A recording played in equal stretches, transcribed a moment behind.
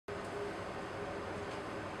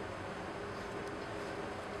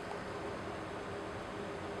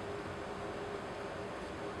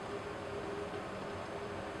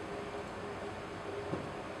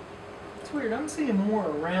It's weird. I'm seeing more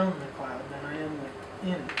around the cloud than I am like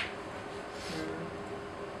in it.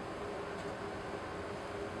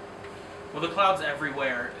 Well, the cloud's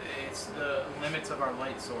everywhere. It's the limits of our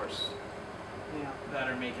light source that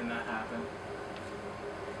are making that happen.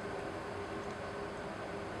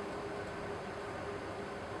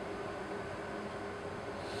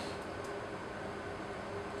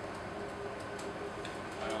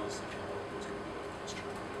 I honestly can't know what's going to be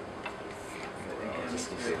the Just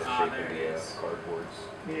to say the Ah, shape there of it the is. cardboards,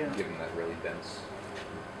 Yeah. giving that really dense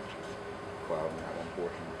cloud in that one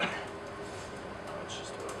portion. it's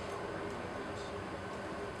just a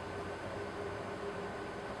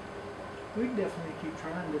We can definitely keep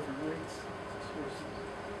trying different lights sources.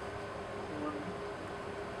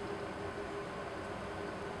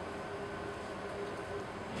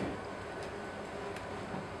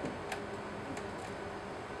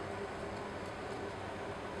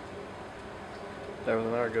 That was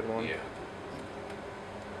another good one. Yeah.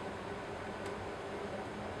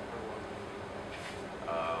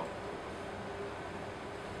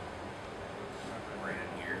 Right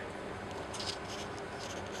in here.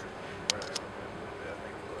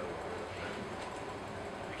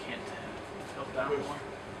 I can't tilt down more.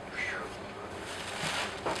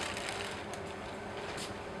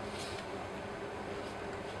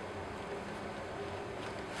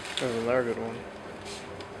 That was another good one.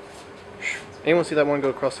 Anyone see that one go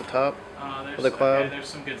across the top? There's, With the cloud? Okay, there's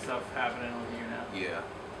some good stuff happening over here now. Yeah.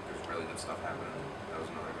 There's really good stuff happening. That was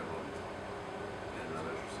another good one. And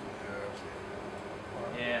another.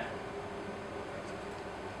 Yeah.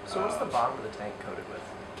 So what's the bottom of the tank coated with?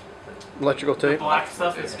 Electrical The tape? black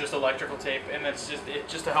stuff is just electrical tape, and it's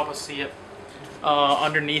just to help us see it.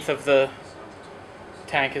 Underneath of the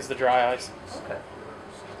tank is the dry ice. Okay.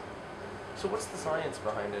 So what's the science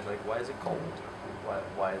behind it? Like, why is it cold?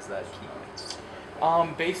 Why is that key?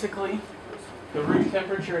 Basically, the room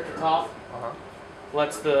temperature at the top Uh-huh.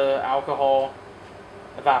 lets the alcohol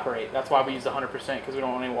evaporate. That's why we use 100% because we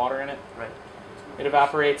don't want any water in it. Right. It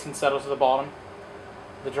evaporates and settles to the bottom.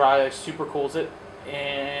 The dry ice super cools it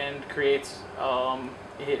and creates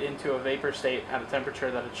it into a vapor state at a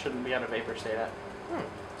temperature that it shouldn't be at a vapor state at.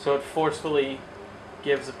 So it forcefully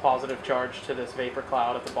gives a positive charge to this vapor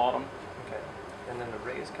cloud at the bottom. Okay. And then the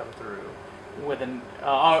rays come through. With an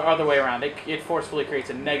other way around, it forcefully creates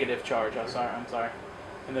a negative charge. I'm sorry,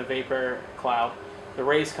 in the vapor cloud. The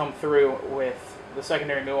rays come through with the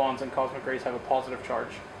secondary muons, and cosmic rays have a positive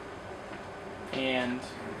charge, and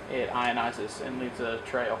it ionizes and leaves a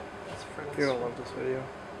trail. That's friggin' You're gonna love this video.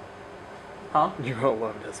 Huh? You're gonna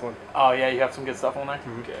love this one. Oh yeah, you have some good stuff on there.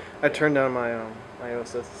 Okay. I turned down my my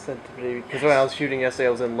OSS sensitivity because when I was shooting yesterday,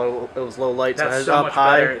 I was in low. It was low light, so I That's was so up much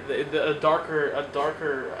high. better. A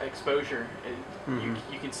darker exposure,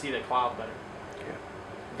 you can see the cloud better. Yeah.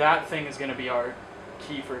 That thing is going to be our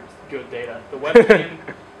key for good data. The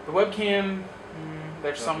webcam,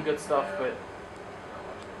 there's some good stuff, but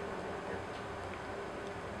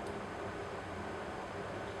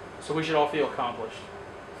so we should all feel accomplished.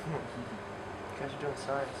 You guys are doing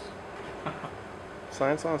science.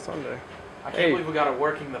 Science on Sunday. I can't Hey. believe we got it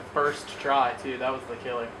working the first try too. That was the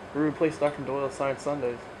killer. We replaced Dr. Doyle's Science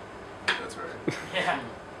Sundays. That's right. Yeah.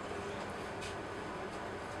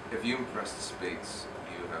 If you impress the Spates,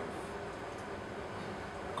 you have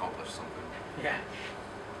accomplished something. Yeah.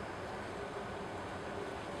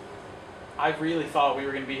 I really thought we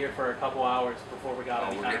were going to be here for a couple hours before we got Oh,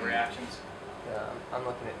 any we're kind of getting- reactions. Yeah, I'm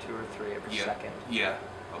looking at 2 or 3 every Yeah. second. Yeah,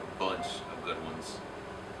 a bunch of good ones.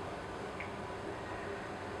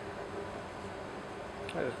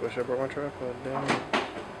 I just wish I brought my tripod. Damn.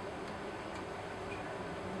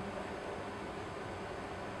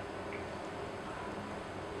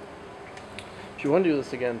 If you want to do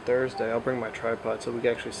this again Thursday, I'll bring my tripod so we can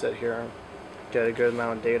actually sit here and get a good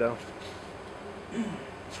amount of data.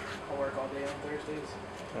 I'll work all day on Thursdays.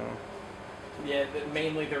 So, Yeah,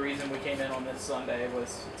 mainly the reason we came in on this Sunday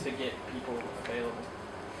was to get people available.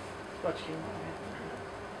 But you know,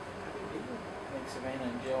 I think Savannah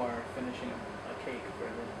and Jill are finishing a cake for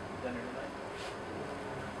the dinner tonight.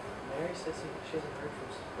 Mary says she hasn't heard from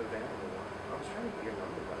Savannah in a while. I was trying to get your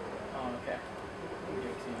number, by the way. Oh, okay. I'll give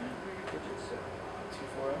it to you now. Digits,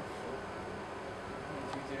 240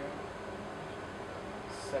 220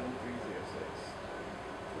 7306.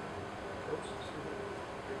 Oops.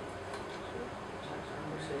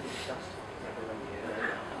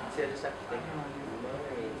 See, I just have to think.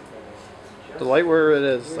 the light where it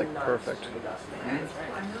is like perfect.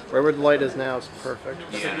 Wherever the light is now is perfect.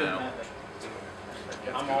 That's a good method.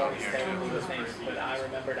 I'm always terrible with things, but I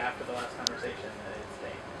remembered after the last conversation that it's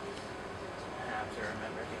things. I have to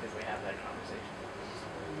remember because we had that conversation.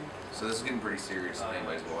 So this is getting pretty serious if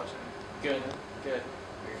anybody's watching. Good, good.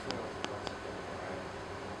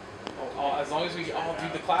 Oh, as long as we, oh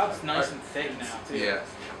dude, the cloud's nice and thick now too. Yeah.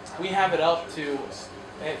 We have it up to,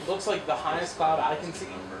 it looks like the highest cloud I can see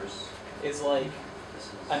is like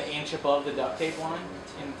an inch above the duct tape line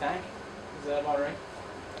in the tank. Is that about right?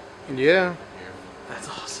 Yeah. That's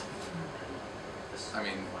awesome. I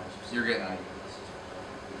mean, you're getting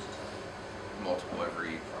multiple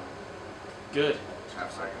every Good,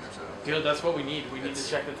 half second or so. good, that's what we need. We need to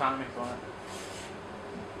check the timing on it.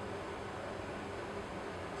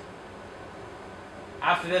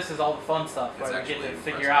 After this is all the fun stuff, It's right? We get to actually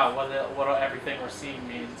figure out what everything we're seeing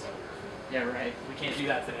means. Yeah, right. We can't do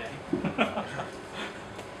that today.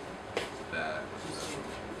 That.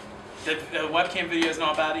 The webcam video is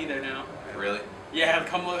not bad either now. Really? Yeah,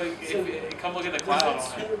 come look. Come look at the cloud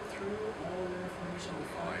on it.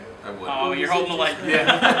 I would. Oh, you're holding the light.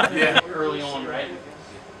 Yeah, yeah. Early on, right?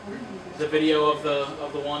 The video of the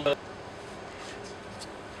one. Use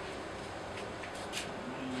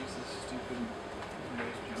this stupid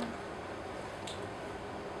nose jump.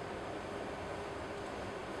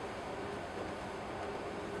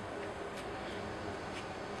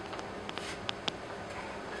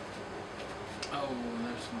 Oh,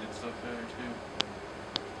 there's some good stuff there too.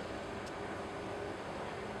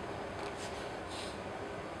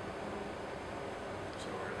 So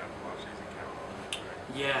we're gonna have to watch these and count on it,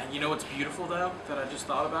 right? Yeah, you know what's beautiful though that I just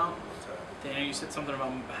thought about? What's that? Daniel, you said something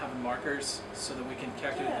about having markers so that we can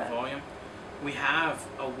calculate the volume. We have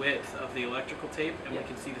a width of the electrical tape, and we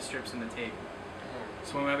can see the strips in the tape.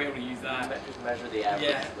 So we might be able to use that. Just measure the average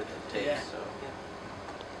Yeah. with the tape. Yeah. So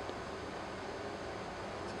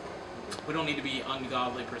We don't need to be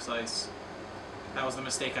ungodly precise. That was the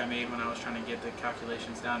mistake I made when I was trying to get the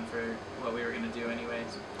calculations down for what we were going to do anyways.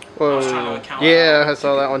 I was trying to Whoa. account. Yeah, I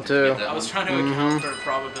saw that one too. I was trying to account for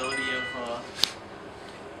probability of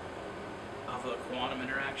a quantum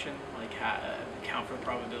interaction, like account for the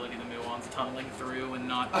probability of the muons tunneling through and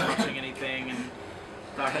not touching anything. And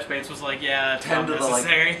Dr. Spates was like, "Yeah, it's not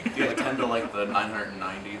necessary." Yeah, 10 to like the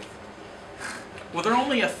 990th. Well, they're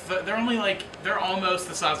only they're almost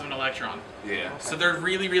the size of an electron. Yeah. So they're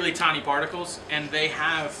really, really tiny particles, and they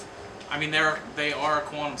have, I mean, they are a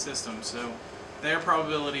quantum system, so their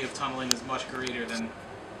probability of tunneling is much greater than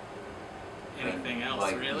anything else,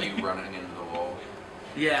 like really. you running into the wall.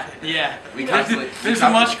 Yeah, yeah. We There's calculate- a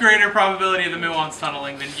much greater probability of the muons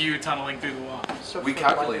tunneling than you tunneling through the wall. So We for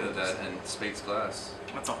calculated light- that in Spates class.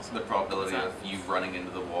 That's awesome. The probability What's of you running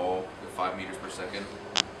into the wall at 5 meters per second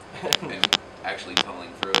and actually tunneling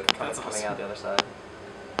through it. That's coming awesome. out the other side.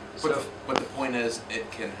 But the point is,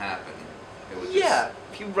 it can happen. It would Yeah,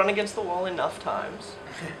 if you run against the wall enough times,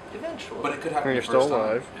 eventually. But it could happen When the you're still first time.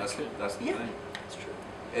 alive. That's the Yeah. thing. That's true.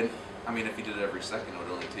 And I mean, if you did it every second, it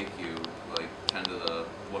would only take you like 10 to the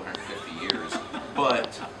 150 years.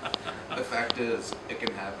 But the fact is, it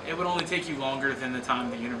can happen. It would only take you longer than the time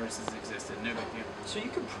the universe has existed. No big deal. So you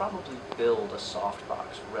could probably build a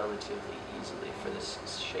softbox relatively easily for this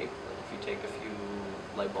shape. Like if you take a few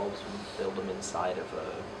light bulbs and build them inside of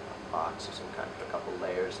a box of some kind, put a couple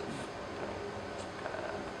layers of kind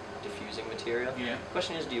of diffusing material. Yeah. The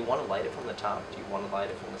question is, do you want to light it from the top? Do you want to light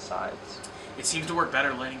it from the sides? It seems to work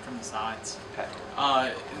better lighting from the sides. Okay.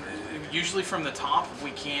 Usually from the top,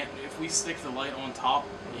 we can't. If we stick the light on top,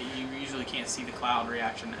 you usually can't see the cloud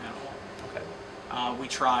reaction at all. Okay. We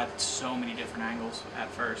tried so many different angles at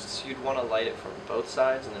first. So you'd want to light it from both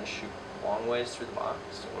sides and then shoot long ways through the box,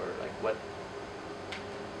 or like what?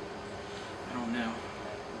 I don't know.